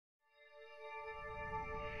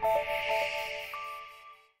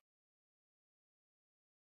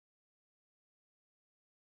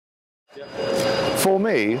For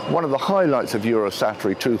me, one of the highlights of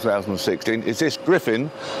Eurosatory 2016 is this Griffon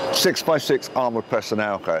 6x6 armoured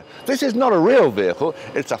personnel car. This is not a real vehicle,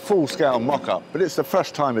 it's a full-scale mock-up, but it's the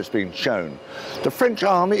first time it's been shown. The French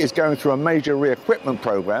Army is going through a major re-equipment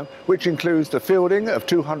programme, which includes the fielding of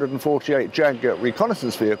 248 Jaguar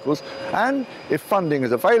reconnaissance vehicles, and, if funding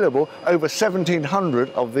is available, over 1,700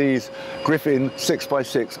 of these Griffon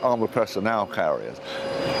 6x6 armoured personnel carriers.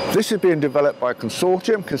 This is being developed by a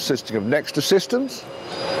consortium consisting of Nexter Systems,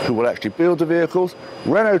 who will actually build the vehicles,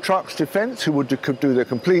 Renault Trucks Defence, who will do the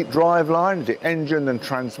complete driveline, the engine and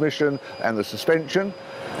transmission and the suspension,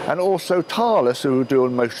 and also Thales, who will do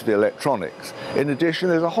most of the electronics. In addition,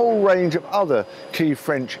 there's a whole range of other key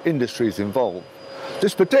French industries involved.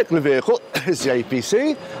 This particular vehicle is the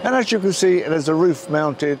APC, and as you can see, it has a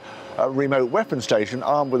roof-mounted remote weapon station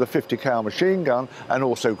armed with a 50 cal machine gun and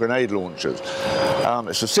also grenade launchers.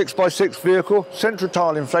 It's a 6x6 vehicle, central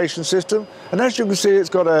tile inflation system, and as you can see, it's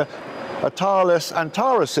got a Thales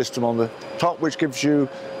Antares system on the top, which gives you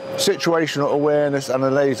situational awareness and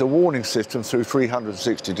a laser warning system through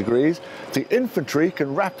 360 degrees. The infantry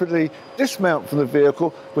can rapidly dismount from the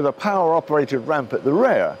vehicle with a power-operated ramp at the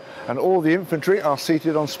rear, and all the infantry are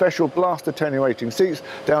seated on special blast attenuating seats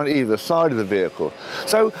down either side of the vehicle.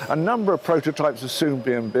 So a number of prototypes are soon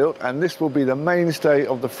being built, and this will be the mainstay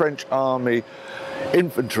of the French Army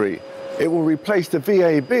infantry. It will replace the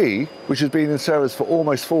VAB, which has been in service for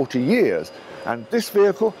almost 40 years. And this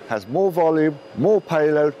vehicle has more volume, more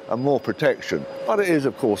payload and more protection. But it is,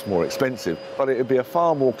 of course, more expensive. But it will be a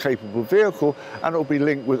far more capable vehicle, and it will be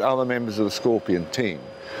linked with other members of the Scorpion team.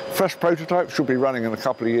 First prototypes should be running in a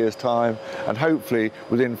couple of years' time, and hopefully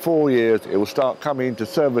within 4 years it will start coming into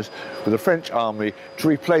service with the French Army to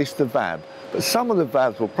replace the VAB. But some of the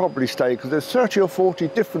VABs will probably stay because there's 30 or 40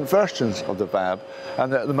 different versions of the VAB,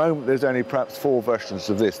 and at the moment there's only perhaps 4 versions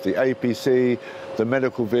of this: the APC, the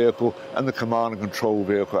medical vehicle, and the command and control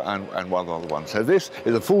vehicle, and one other one. So this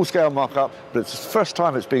is a full-scale mock-up, but it's the first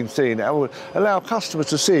time it's been seen, and will allow customers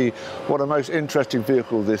to see what a most interesting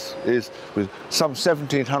vehicle this is, with some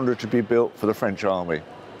 1,700 to be built for the French Army.